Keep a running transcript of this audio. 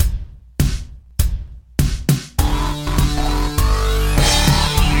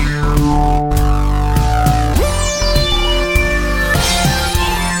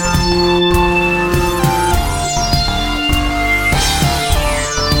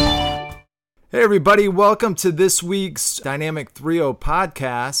Hey everybody, welcome to this week's Dynamic 3.0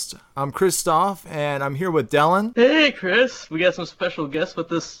 podcast. I'm Khryztof and I'm here with Dellan. Hey Chris, we got some special guests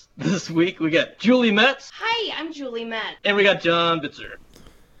with us this week. We got Julie Metz. Hi, I'm Julie Metz. And we got John Bitzer.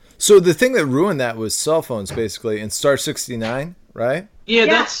 So the thing that ruined that was cell phones basically and Star 69, right? Yeah,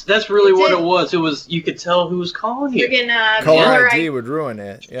 that's really what it was. It was, you could tell who was calling you. Caller ID would ruin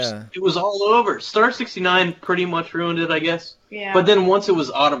it, yeah. It was all over. Star 69 pretty much ruined it, I guess. Yeah. But then once it was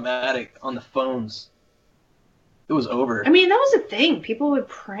automatic on the phones, it was over. I mean, that was a thing. People would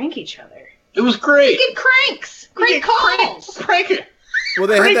prank each other. It was great. You get cranks. Great calls. Prank it. Well,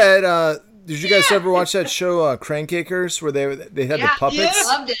 they had that, did you guys ever watch that show, Crank Acres, where they had the puppets? Yeah.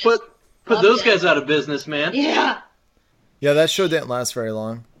 Loved it. Put those guys out of business, man. Yeah. Yeah, that show didn't last very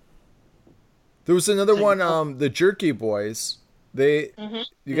long. There was another one, the Jerky Boys. You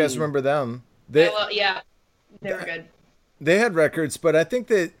guys remember them? Yeah, they were good. They had records, but I think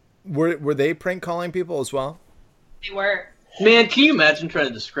that were they prank calling people as well? They were. Man, can you imagine trying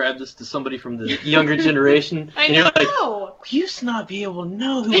to describe this to somebody from the younger generation? I and know. You're like, we used to not be able to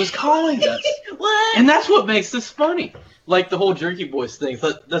know who was calling us. What? And that's what makes this funny. Like the whole Jerky Boys thing.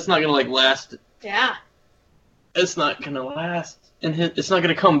 That's not going to last. Yeah. It's not going to last. And it's not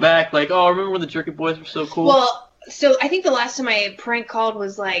going to come back like, oh, remember when the Jerky Boys were so cool? Well, so I think the last time I prank called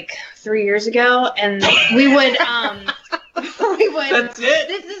was like 3 years ago, and we would That's it?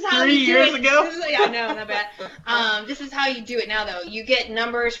 This is how 3 years ago? Yeah, no, not bad. This is how you do it now, though. You get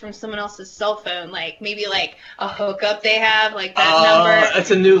numbers from someone else's cell phone, like maybe like a hookup they have, like that number.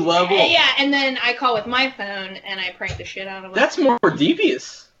 That's a new level. Yeah, and then I call with my phone, and I prank the shit out of them. That's more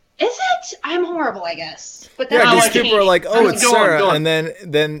devious. Is it? I'm horrible, I guess. But Yeah, that's because people are like, oh, it's Go Sarah. on. And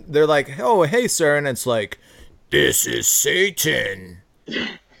then they're like, oh, hey, Sarah. And it's like, this is Satan.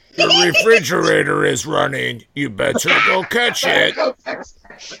 The refrigerator is running. You better go catch it.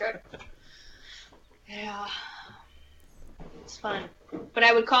 Yeah. It's fun. But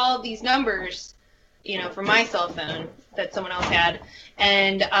I would call these numbers, from my cell phone that someone else had.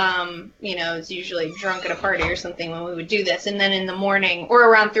 And, it's usually drunk at a party or something when we would do this. And then in the morning or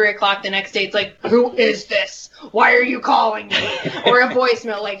around 3 o'clock the next day, it's like, who is this? Why are you calling me? Or a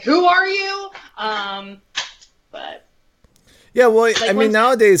voicemail like, who are you? But... Yeah, well, I mean,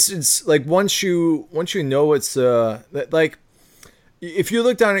 nowadays it's like once you know it's like if you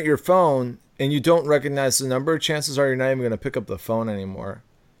look down at your phone and you don't recognize the number, chances are you're not even going to pick up the phone anymore.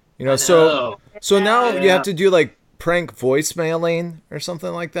 So now you have to do like prank voicemailing or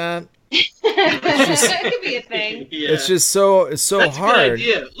something like that. That could be a thing. Yeah. It's just so That's hard. A good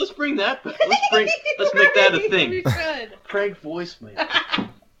idea. Let's bring that back. Let's make that a thing. We could. Prank voicemail. I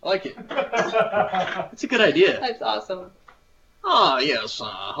like it. That's a good idea. That's awesome. Ah, yes.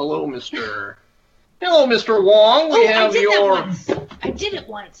 Hello, Mr. Wong. I did it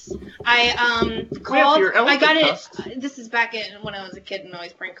once. I called. your I got elephant it. This is back when I was a kid and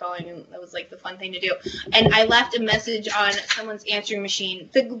always prank calling, and that was like the fun thing to do. And I left a message on someone's answering machine,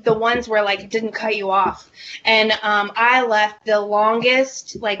 the ones where like it didn't cut you off. And I left the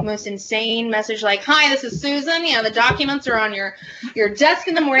longest, like most insane message, like, "Hi, this is Susan. Yeah, the documents are on your desk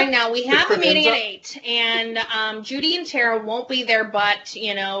in the morning. Now we have a meeting at 8, and Judy and Tara won't be there, but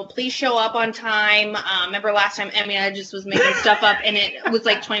please show up on time. Remember last time? I mean, I just was making stuff up, and it was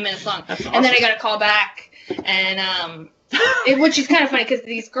like 20 minutes long. Awesome. And then I got a call back, and which is kind of funny because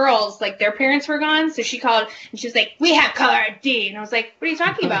these girls, like their parents were gone, so she called and she was like, "We have caller ID," and I was like, "What are you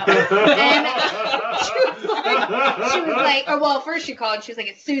talking about?" And she was like, "Oh well." First she called, and she was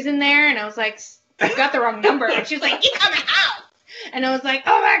like, "Is Susan there?" And I was like, "You got the wrong number." And she was like, "You coming out?" And I was like,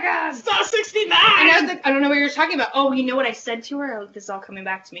 "Oh my God, Star 69!" And I was like, "I don't know what you're talking about." Oh, you know what I said to her? Oh, this is all coming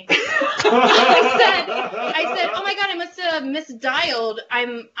back to me. I said, "Oh my God, I must have misdialed.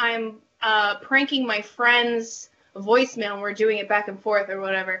 I'm pranking my friend's voicemail, and we're doing it back and forth or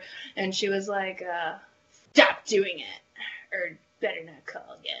whatever." And she was like, "Stop doing it, or better not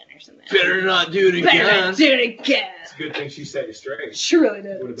call again, or something." Better not do it again. Better not do it again. It's a good thing she set you straight. She really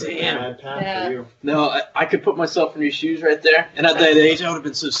did. Would have been Damn. a bad path for you. No, I could put myself in your shoes right there. And at that age, I would have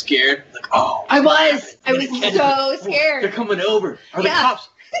been so scared. Like, oh. I was so They're scared. coming over. Are the cops?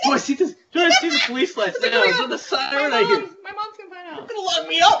 Do I see this? Do I see the police lights now? Is it the siren I hear? My mom's gonna find out. They're gonna lock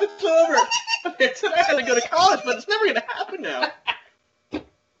me up. It's over. I said I had to go to college, but it's never gonna happen now. This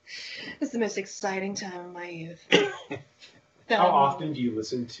is the most exciting time of my youth. How often do you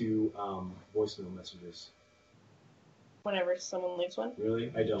listen to voicemail messages? Whenever someone leaves one.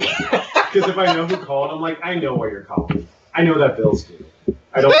 Really? I don't. Because if I know who called, I'm like, I know why you're calling. I know that bill's due.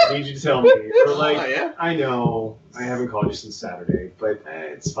 I don't need you to tell me. Or like, I know I haven't called you since Saturday, but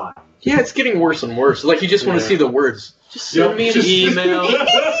it's fine. Yeah, it's getting worse and worse. Like, you just want to see the words. Just send me an email.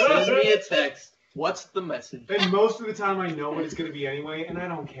 Send me a text. What's the message? And most of the time I know what it's going to be anyway, and I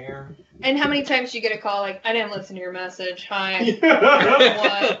don't care. And how many times you get a call like, I didn't listen to your message. Hi.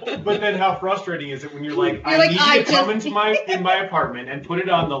 What? But then how frustrating is it when you're like, I need you to come into my apartment and put it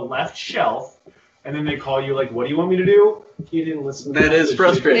on the left shelf, and then they call you like, what do you want me to do? You didn't listen to That is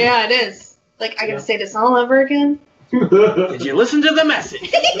frustrating. Yeah, it is. Like, I gotta say this all over again? Did you listen to the message?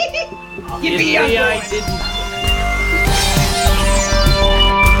 Yippee, I didn't.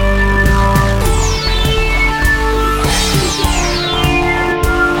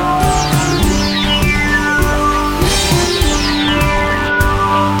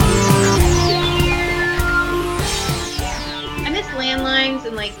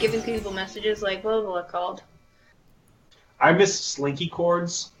 And like giving people messages like what was it called? I miss slinky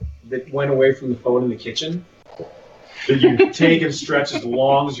cords that went away from the phone in the kitchen. That you take and stretch as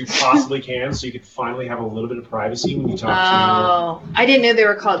long as you possibly can so you can finally have a little bit of privacy when you talk to Oh, I didn't know they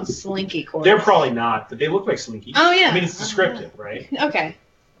were called slinky cords. They're probably not, but they look like slinky. Oh yeah. I mean, it's descriptive, right? Okay.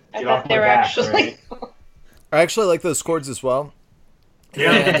 I thought they were actually. Right? I actually like those cords as well.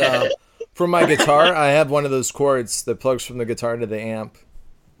 Yeah. And for my guitar, I have one of those cords that plugs from the guitar to the amp.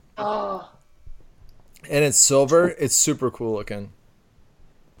 Oh. And it's silver. It's super cool looking.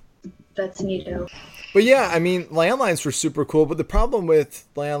 That's neato. But yeah, I mean, landlines were super cool. But the problem with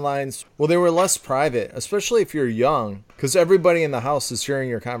landlines, well, they were less private, especially if you're young, because everybody in the house is hearing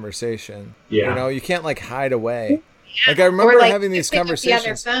your conversation. Yeah. You know, you can't like hide away. Like I remember having these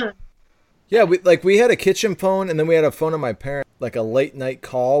conversations. Yeah, we had a kitchen phone, and then we had a phone of my parents, like a late night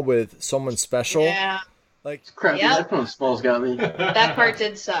call with someone special. Yeah. Like crap, that phone smells got me. That part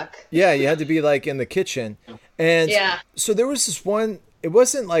did suck. Yeah, you had to be like in the kitchen. And so there was this one, it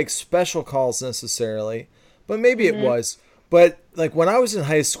wasn't like special calls necessarily, but maybe it was. But like when I was in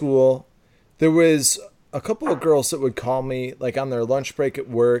high school, there was a couple of girls that would call me like on their lunch break at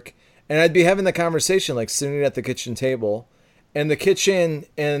work, and I'd be having the conversation like sitting at the kitchen table. And the kitchen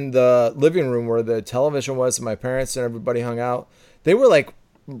and the living room where the television was and my parents and everybody hung out, they were like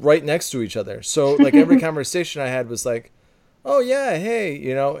right next to each other. So like every conversation I had was like, oh yeah, hey,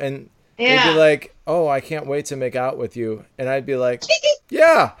 you know, and they'd be like, oh, I can't wait to make out with you. And I'd be like,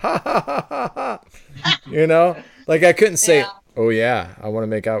 yeah, ha ha ha ha ha. You know, like I couldn't say, oh yeah, I want to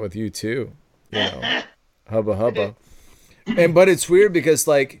make out with you too. You know, hubba hubba. But it's weird because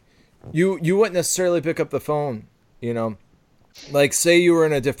like you wouldn't necessarily pick up the phone, you know. Like, say you were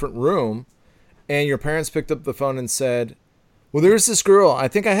in a different room and your parents picked up the phone and said, well, there's this girl. I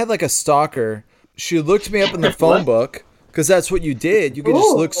think I had like a stalker. She looked me up in the phone book because that's what you did. You could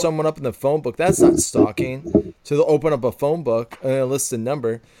just look someone up in the phone book. That's not stalking. So they'll open up a phone book and a listed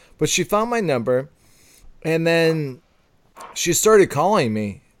number. But she found my number and then she started calling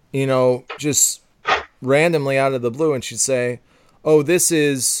me, you know, just randomly out of the blue. And she'd say, oh,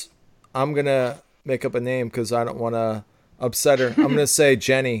 I'm going to make up a name because I don't want to upset her. I'm going to say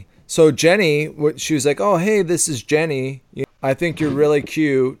Jenny. So Jenny, she was like, oh, hey, this is Jenny. I think you're really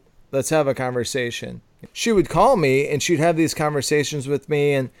cute. Let's have a conversation. She would call me and she'd have these conversations with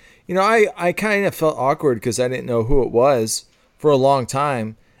me. And, you know, I kind of felt awkward because I didn't know who it was for a long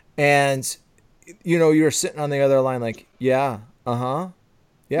time. And, you know, you're sitting on the other line like, yeah, uh-huh.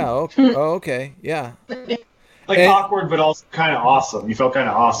 Yeah, okay, oh, okay, yeah. Like awkward, but also kind of awesome. You felt kind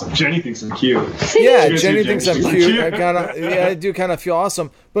of awesome. Jenny thinks I'm cute. Yeah, Jenny thinks I'm cute. I do kind of feel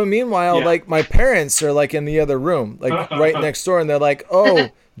awesome. But meanwhile, like my parents are like in the other room, like right next door, and they're like, "Oh,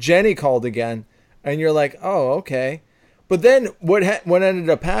 Jenny called again," and you're like, "Oh, okay." But then what ended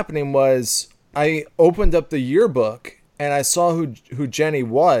up happening was I opened up the yearbook and I saw who Jenny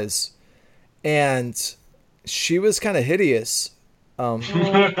was, and she was kind of hideous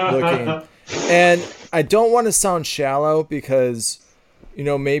looking. And I don't want to sound shallow because, you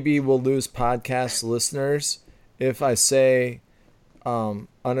know, maybe we'll lose podcast listeners if I say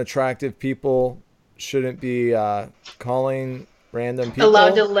unattractive people shouldn't be calling random people.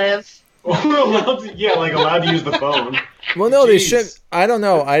 Allowed to live. Allowed to use the phone. Well, no, they shouldn't. I don't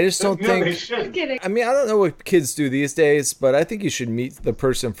know. I just don't think. They shouldn't. I mean, I don't know what kids do these days, but I think you should meet the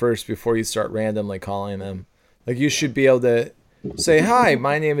person first before you start randomly calling them. Like, you should be able to say, hi,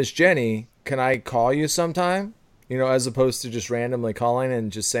 my name is Jenny. Can I call you sometime? You know, as opposed to just randomly calling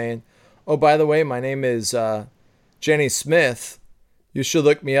and just saying, oh, by the way, my name is Jenny Smith. You should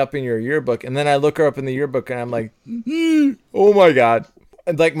look me up in your yearbook. And then I look her up in the yearbook and I'm like, oh my God.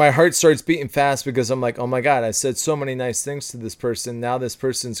 And like my heart starts beating fast because I'm like, oh my God, I said so many nice things to this person. Now this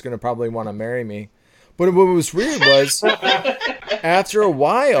person's going to probably want to marry me. But what was weird was after a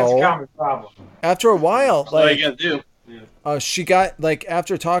while, like, you gotta do. she got, like,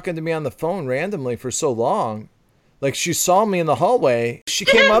 after talking to me on the phone randomly for so long, Like, she saw me in the hallway. She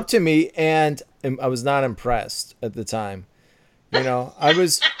came up to me, and I was not impressed at the time. You know, I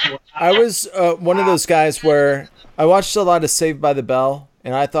was one of those guys where I watched a lot of Saved by the Bell,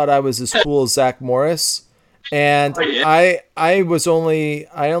 and I thought I was as cool as Zach Morris. And I only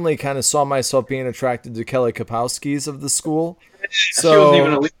kind of saw myself being attracted to Kelly Kapowski's of the school. So, she wasn't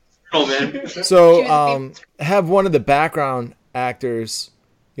even a lead girl, man. So have one of the background actors,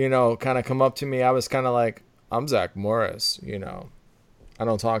 you know, kind of come up to me. I was kind of like, I'm Zach Morris, you know. I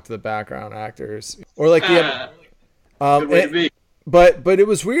don't talk to the background actors. Or like good way to be. But it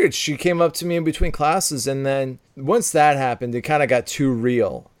was weird. She came up to me in between classes, and then once that happened, it kind of got too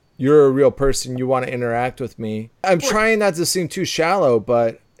real. You're a real person. You want to interact with me. I'm trying not to seem too shallow,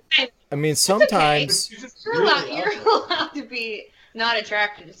 but I mean, sometimes you're allowed to be not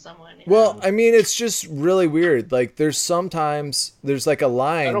attracted to someone. Well, I mean, it's just really weird. Like, there's like a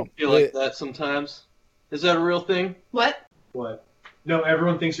line. I don't feel like that sometimes. Is that a real thing? What? No,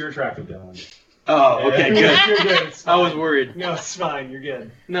 everyone thinks you're attractive, Dylan. Oh, okay, good. You're good. I was worried. No, it's fine. You're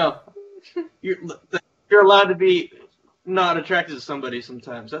good. No, you're allowed to be not attracted to somebody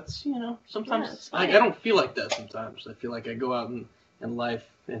sometimes. That's, you know, sometimes I don't feel like that sometimes. I feel like I go out in life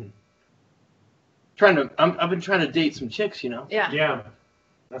and I've been trying to date some chicks, you know. Yeah.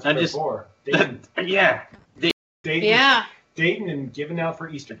 That's what it's for. Dating. Yeah. Dating. Yeah. Dating and giving out for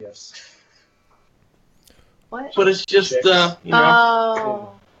Easter gifts. What? But it's just, you know.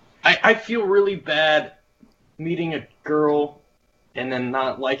 Oh. I feel really bad meeting a girl and then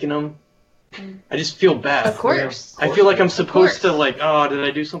not liking them. I just feel bad. Of course. I feel like I'm supposed to, like, oh, did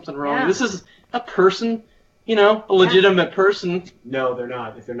I do something wrong? Yeah. This is a person, you know, a legitimate person. No, they're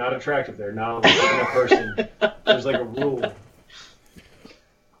not. If they're not attractive, they're not a legitimate person. There's like a rule.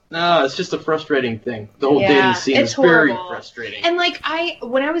 No, it's just a frustrating thing. The whole dating scene is very frustrating. And like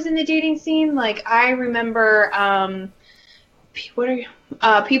when I was in the dating scene, like I remember,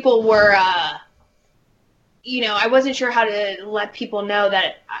 people were, you know, I wasn't sure how to let people know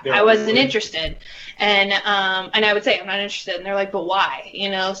that I wasn't interested, and I would say I'm not interested, and they're like, but why?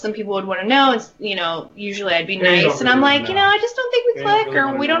 You know, some people would want to know, and you know, usually I'd be nice, and I'm like, you know, I just don't think we click,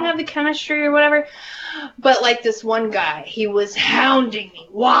 or we don't have the chemistry, or whatever. But like this one guy, he was hounding me.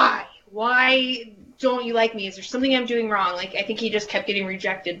 Why? Why don't you like me? Is there something I'm doing wrong? Like, I think he just kept getting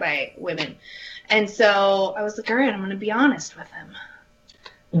rejected by women, and so I was like, all right, I'm going to be honest with him.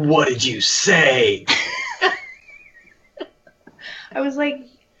 What did you say? I was like,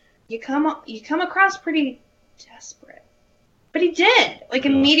 you come across pretty desperate. But he did. Like,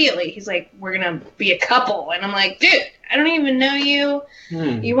 immediately. He's like, we're going to be a couple. And I'm like, dude, I don't even know you.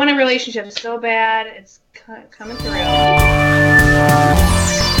 You want a relationship so bad. It's coming through.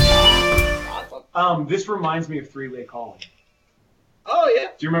 Awesome. This reminds me of three-way calling. Oh, yeah.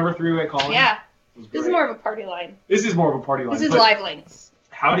 Do you remember three-way calling? Yeah. This is more of a party line. This is more of a party line. This is live links.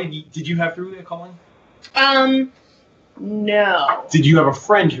 How did you have three-way calling? No. Did you have a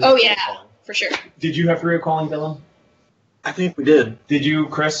friend who? Oh yeah, for sure. Did you have three-way calling, Dylan? I think we did. Did you,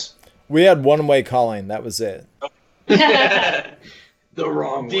 Chris? We had one-way calling. That was it. The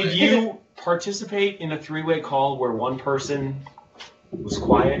wrong way. Did you participate in a three-way call where one person was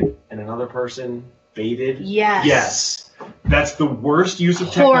quiet and another person baited? Yes. Yes. That's the worst use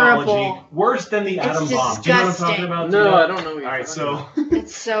of technology. Horrible. Worse than the atom bomb. Do you know what I'm talking about? No, I don't know. All right, so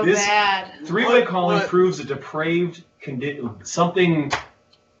it's so bad. Three-way calling proves a depraved something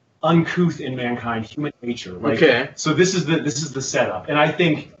uncouth in mankind, human nature. Like, okay. So this is the setup, and I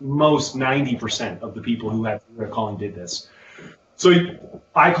think most 90% of the people who had three-way calling did this. So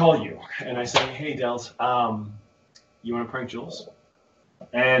I call you and I say, "Hey, Dels, you want to prank Jules?"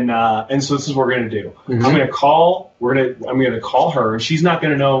 And so this is what we're gonna do. Mm-hmm. I'm gonna call her, and she's not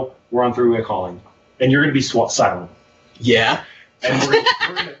gonna know we're on three-way calling, and you're gonna be silent. Yeah. And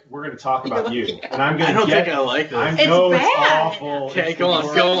we're gonna talk about you, and I'm gonna. I don't think I like this. I know it's awful. Okay, go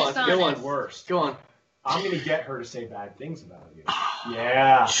on. Worst. Go on. I'm gonna get her to say bad things about you.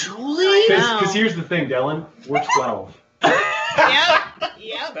 Yeah. Julie? Because here's the thing, Dellan. We're 12.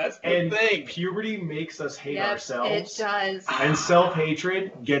 Yep. That's the thing. Puberty makes us hate ourselves. It does. And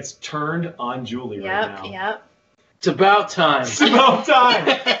self-hatred gets turned on Julie right now. Yep. It's about time. It's about time.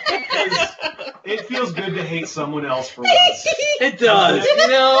 It feels good to hate someone else for once. It does. You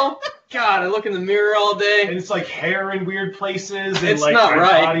know? God, I look in the mirror all day. And it's like hair in weird places. And it's like not my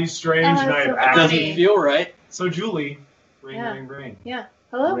right. body's strange. And I have It doesn't feel right. So Julie, ring. Yeah.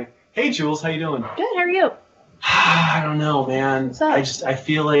 Hello? Ring. Hey Jules, how you doing? Good, how are you? I don't know, man. What's up? I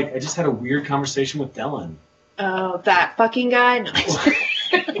feel like I just had a weird conversation with Dellan. Oh, that fucking guy? No.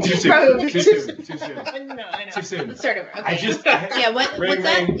 Too soon. Probably. Too soon. Too soon. No, I know. Too soon. Let's start over. Okay. Yeah. What's Ring,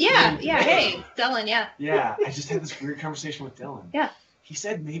 that? ring, Yeah, ring. yeah. Hey, Dellan. Yeah. Yeah, I just had this weird conversation with Dylan. Yeah. He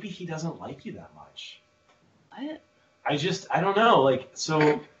said maybe he doesn't like you that much. What? I don't know. Like,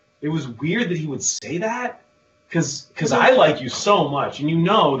 so it was weird that he would say that, because I like you so much, and you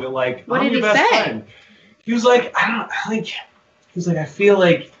know that, like, What I'm did your he best say? friend. He was like, I feel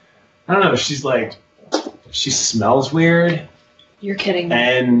like, I don't know. She's like, she smells weird, You're kidding me.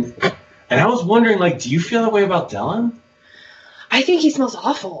 and I was wondering, like, do you feel that way about Dylan? I think he smells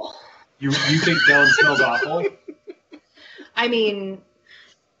awful. You think Dylan smells awful? I mean,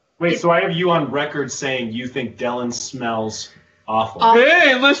 Wait, so I have you on record saying you think Dylan smells awful.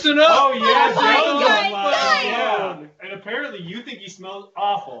 Hey, listen up! Oh, yeah, Oh my Dylan, God, like, Dylan. yeah. And apparently you think he smells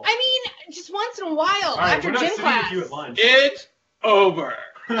awful. I mean, just once in a while All right, after we're not gym sitting class. with you at lunch. It's over.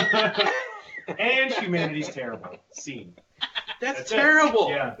 And humanity's terrible. Scene. That's it. terrible.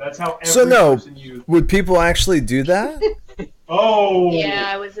 Yeah, that's how every So no, person you... would people actually do that? Oh!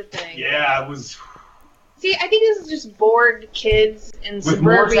 Yeah, it was a thing. Yeah, it was... See, I think this is just bored kids in With suburbia.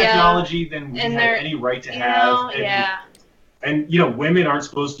 more technology than we and had they're- any right to You have. know, and, yeah. And, you know, women aren't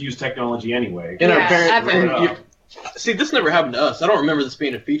supposed to use technology anyway. And our Yeah, parents. ever. and see, this never happened to us. I don't remember this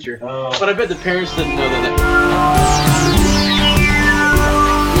being a feature. Oh. But I bet the parents didn't know that.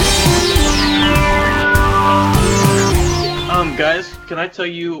 Guys, can I tell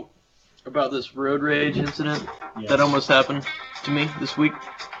you about this road rage incident that almost happened to me this week?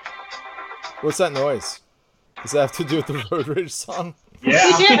 What's that noise? Does that have to do with the Road Rage song? Yeah.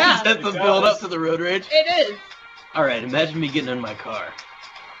 Yeah. Is that the It build up does. to the road rage? It is. All right, imagine me getting in my car.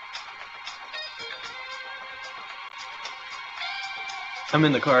 I'm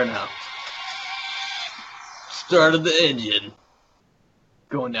in the car now. Started the engine.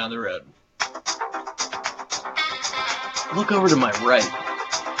 Going down the road. Look over to my right.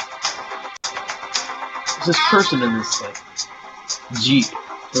 There's this person in this, like, Jeep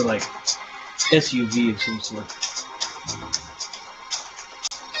or, like, SUV of some sort.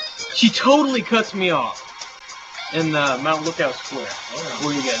 She totally cuts me off in Mount Lookout Square.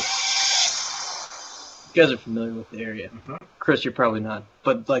 Where you guys are familiar with the area. Chris, you're probably not,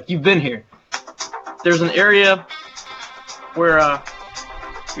 but like you've been here. There's an area where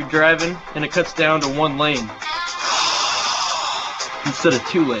you're driving and it cuts down to one lane instead of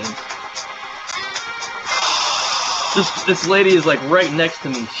 2 lanes. This lady is like right next to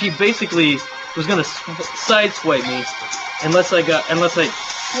me. She basically was gonna sideswipe me unless I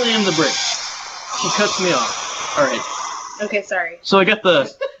slammed the brakes. She cuts me off. All right. Okay, sorry. So I got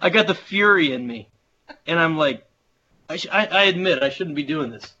the fury in me, and I'm like, I admit I shouldn't be doing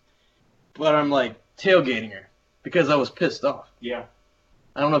this, but I'm like tailgating her because I was pissed off. Yeah.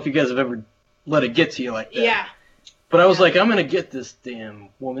 I don't know if you guys have ever let it get to you like that. Yeah. But I was like, I'm gonna get this damn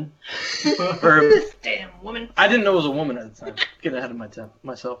woman. Or This damn woman. I didn't know it was a woman at the time. Getting ahead of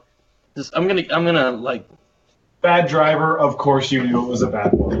myself. I'm gonna like. Bad driver, of course you knew it was a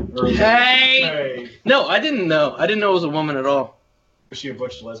bad woman. Or- Hey. Hey. No, I didn't know. I didn't know it was a woman at all. Was she a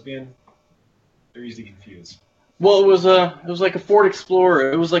butch lesbian? They're easily confused. Well, it was like a Ford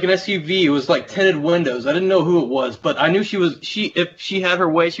Explorer. It was like an SUV. It was like tinted windows. I didn't know who it was, but I knew if she had her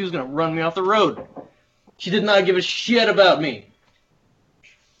way, she was gonna run me off the road. She did not give a shit about me.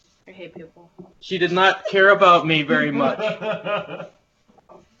 I hate people. She did not care about me very much.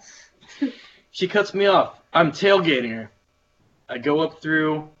 She cuts me off. I'm tailgating her. I go up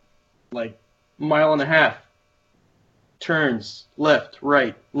through like a mile and a half. Turns left,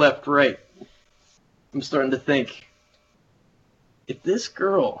 right, left, right. I'm starting to think, if this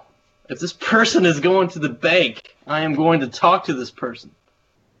person is going to the bank, I am going to talk to this person.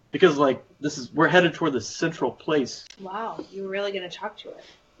 Because like we're headed toward the central place. Wow, you were really gonna talk to her.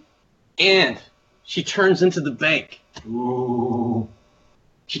 And she turns into the bank. Ooh.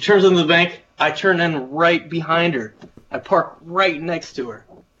 She turns into the bank. I turn in right behind her. I park right next to her.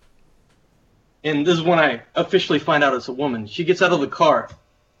 And this is when I officially find out it's a woman. She gets out of the car,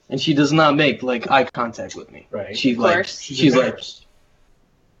 and she does not make like eye contact with me. Right. She's Of like, course. she's like, embarrassed.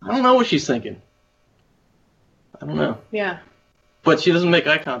 I don't know what she's thinking. I don't know. Yeah. But she doesn't make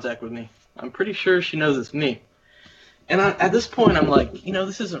eye contact with me. I'm pretty sure she knows it's me. And at this point, I'm like,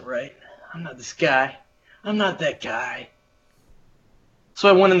 this isn't right. I'm not this guy. I'm not that guy. So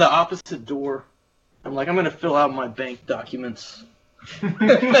I went in the opposite door. I'm like, I'm going to fill out my bank documents. I'm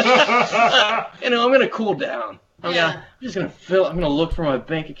going to cool down. I'm going to look for my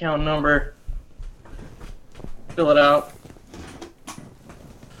bank account number. Fill it out.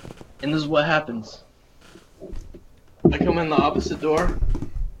 And this is what happens. I come in the opposite door.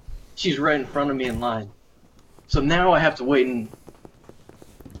 She's right in front of me in line. So now I have to wait in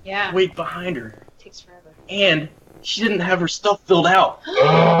Yeah. wait behind her. It takes forever. And she didn't have her stuff filled out.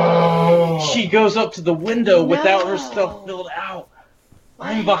 Oh. She goes up to the window without her stuff filled out.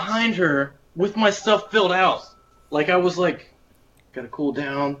 I'm behind her with my stuff filled out. Like, I was like, gotta cool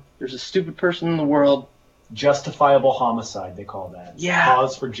down. There's a stupid person in the world. Justifiable homicide, they call that. Yeah.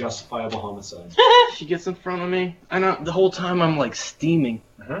 Cause for justifiable homicide. She gets in front of me. And the whole time I'm like steaming.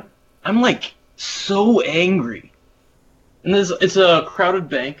 Uh-huh. I'm like so angry. And it's a crowded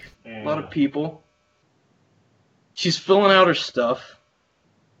bank. A lot of people. She's filling out her stuff.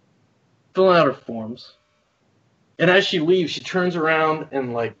 Filling out her forms. And as she leaves, she turns around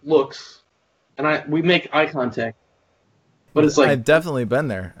and like looks. And we make eye contact. But it's like I've definitely been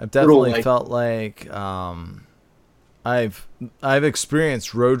there. I've definitely like, felt like I've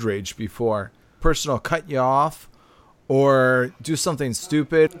experienced road rage before. Person will cut you off or do something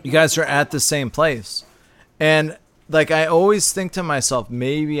stupid. You guys are at the same place. And like I always think to myself,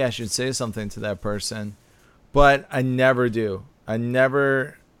 maybe I should say something to that person, but I never do. I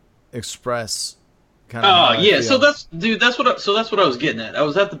never express kind of how I yeah, feel. that's what I was getting at. I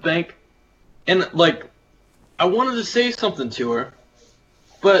was at the bank and like I wanted to say something to her,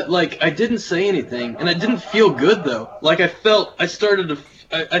 but like I didn't say anything, and it didn't feel good though. Like I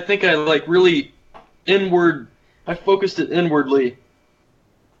think I like really I focused it inwardly.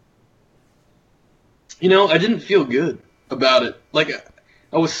 You know, I didn't feel good about it. Like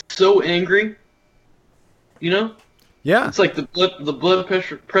I was so angry. You know? Yeah. It's like the blood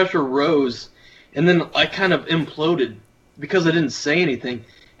pressure rose, and then I kind of imploded because I didn't say anything.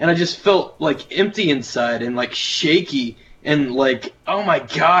 And I just felt like empty inside and like shaky and like, oh my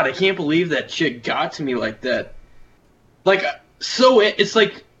god, I can't believe that chick got to me like that. Like, it's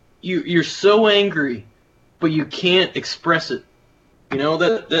like you're so angry, but you can't express it. You know,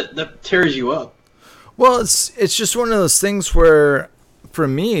 that tears you up. Well, it's just one of those things where, for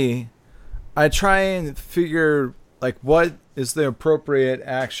me, I try and figure like what is the appropriate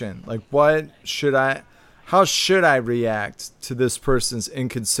action. Like, how should I react to this person's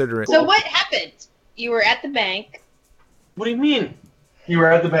inconsiderate? So what happened? You were at the bank. What do you mean? You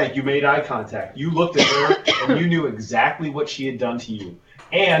were at the bank. You made eye contact. You looked at her, and you knew exactly what she had done to you.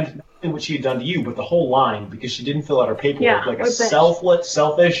 And not only what she had done to you, but the whole line, because she didn't fill out her paperwork. Like a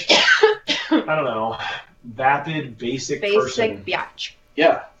selfish, I don't know, vapid, basic person. Biatch.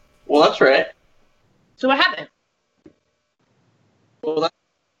 Yeah. Well, that's right. So what happened? Well,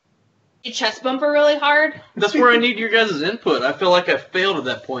 You chest bump her really hard? that's where I need your guys' input. I feel like I failed at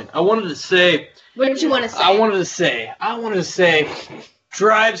that point. I wanted to say... What did you want to say? I wanted to say,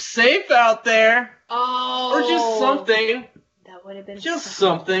 drive safe out there. Oh. Or just something. That would have been Just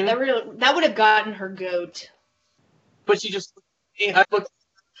something. That would have gotten her goat. But she just...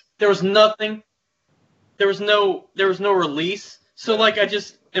 There was nothing. There was no release. So, like, I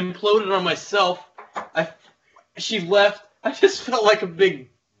just imploded on myself. She left. I just felt like a big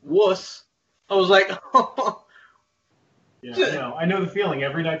wuss. I was like, oh. Yeah, I know the feeling.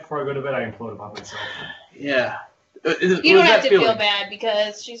 Every night before I go to bed, I implode upon myself. Yeah. You don't have to feel bad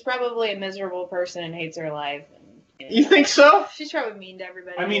because she's probably a miserable person and hates her life. And, You think so? She's probably mean to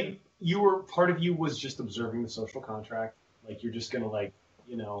everybody. I mean, part of you was just observing the social contract. Like, you're just gonna, like,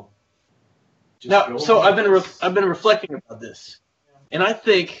 you know. Now, so I've been reflecting about this, and I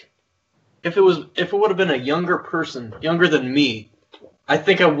think if it would have been a younger person, younger than me, I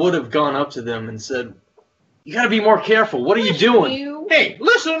think I would have gone up to them and said, "You got to be more careful. What are you doing? Hey,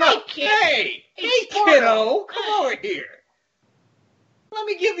 listen up. Hey, kiddo, come over here. Let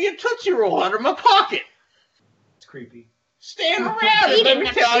me give you a Tootsie Roll out of my pocket. It's creepy. Stand around and let me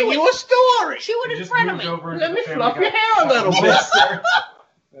tell you a story. She would in front of me. Let me fluff your hair a little bit.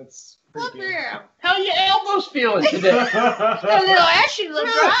 That's Look creepy. here. How your elbows feeling today? A little ashy look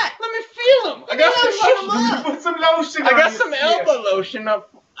dry. Let me feel them. I got some lotion. Put some lotion I on got your some skin. elbow lotion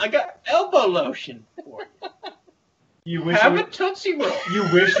up. I got elbow lotion for you. You wish Have you a would, Tootsie Roll. you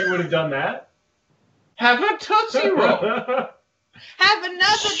wish you would have done that? Have a Tootsie Roll. Have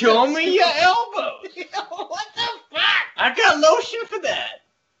another. Show me your elbows. What the fuck? I got lotion for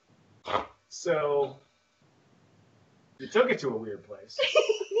that. So, you took it to a weird place.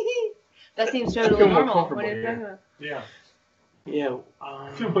 That seems I totally feel more normal. comfortable What are you here. talking about? Yeah. Yeah.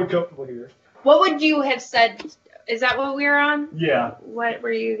 I feel more comfortable here. What would you have said? Is that what we were on? Yeah. What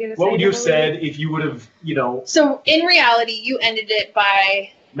were you gonna say? What would you have to said if you would have, you know, So in reality, you ended it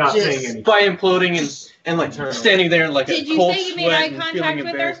by. not Just saying anything? By imploding and like Internal. standing there in like Did a you cold say you made sweat eye and contact feeling with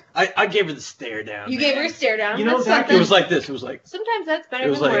her? embarrassed. I gave her the stare down. You gave her a stare down. You know, That's Zach, It something. was like this. It was like, Sometimes that's better It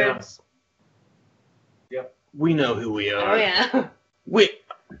was than like, words. we know who we are. Oh yeah. Wait.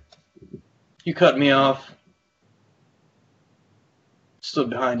 You cut me off. stood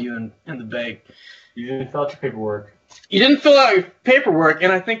behind you in the bank. You didn't fill out your paperwork. You didn't fill out your paperwork,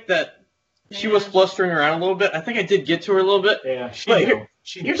 and I think that she was flustering around a little bit. I think I did get to her a little bit. Yeah,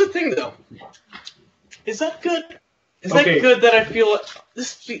 here's the thing, though. Is that good? Is that good that I feel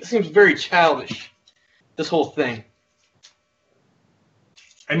this seems very childish? This whole thing.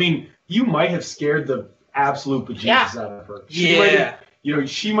 I mean, you might have scared the absolute bejesus out of her. She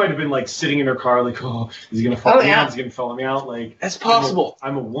might have been like sitting in her car, like, "Oh, is he gonna follow me out? Is he gonna follow me out?" Like, that's possible.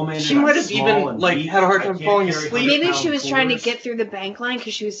 I'm a woman. She might have even like had a hard time falling asleep. Maybe she was trying to get through the bank line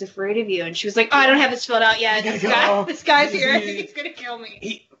because she was afraid of you, and she was like, "Oh, I don't have this filled out yet. This guy's here. He's gonna kill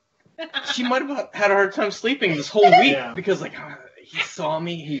me." She might have had a hard time sleeping this whole week because, like, he saw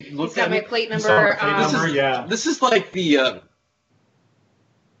me. He looked at me. He's got my plate number. This is like the a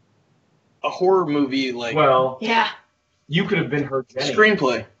horror movie, like. Well. Yeah. You could have been her Jenny.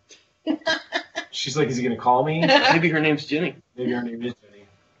 Screenplay. She's like, is he going to call me? Maybe her name's Jenny. Maybe her name is Jenny.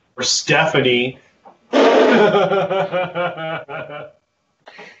 Or Stephanie. Yeah,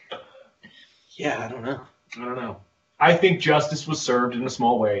 I don't know. I think justice was served in a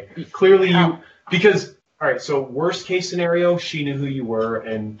small way. Clearly because, all right, so worst case scenario, she knew who you were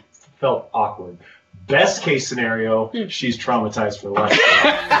and felt awkward. Best case scenario, she's traumatized for life.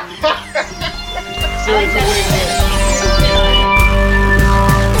 So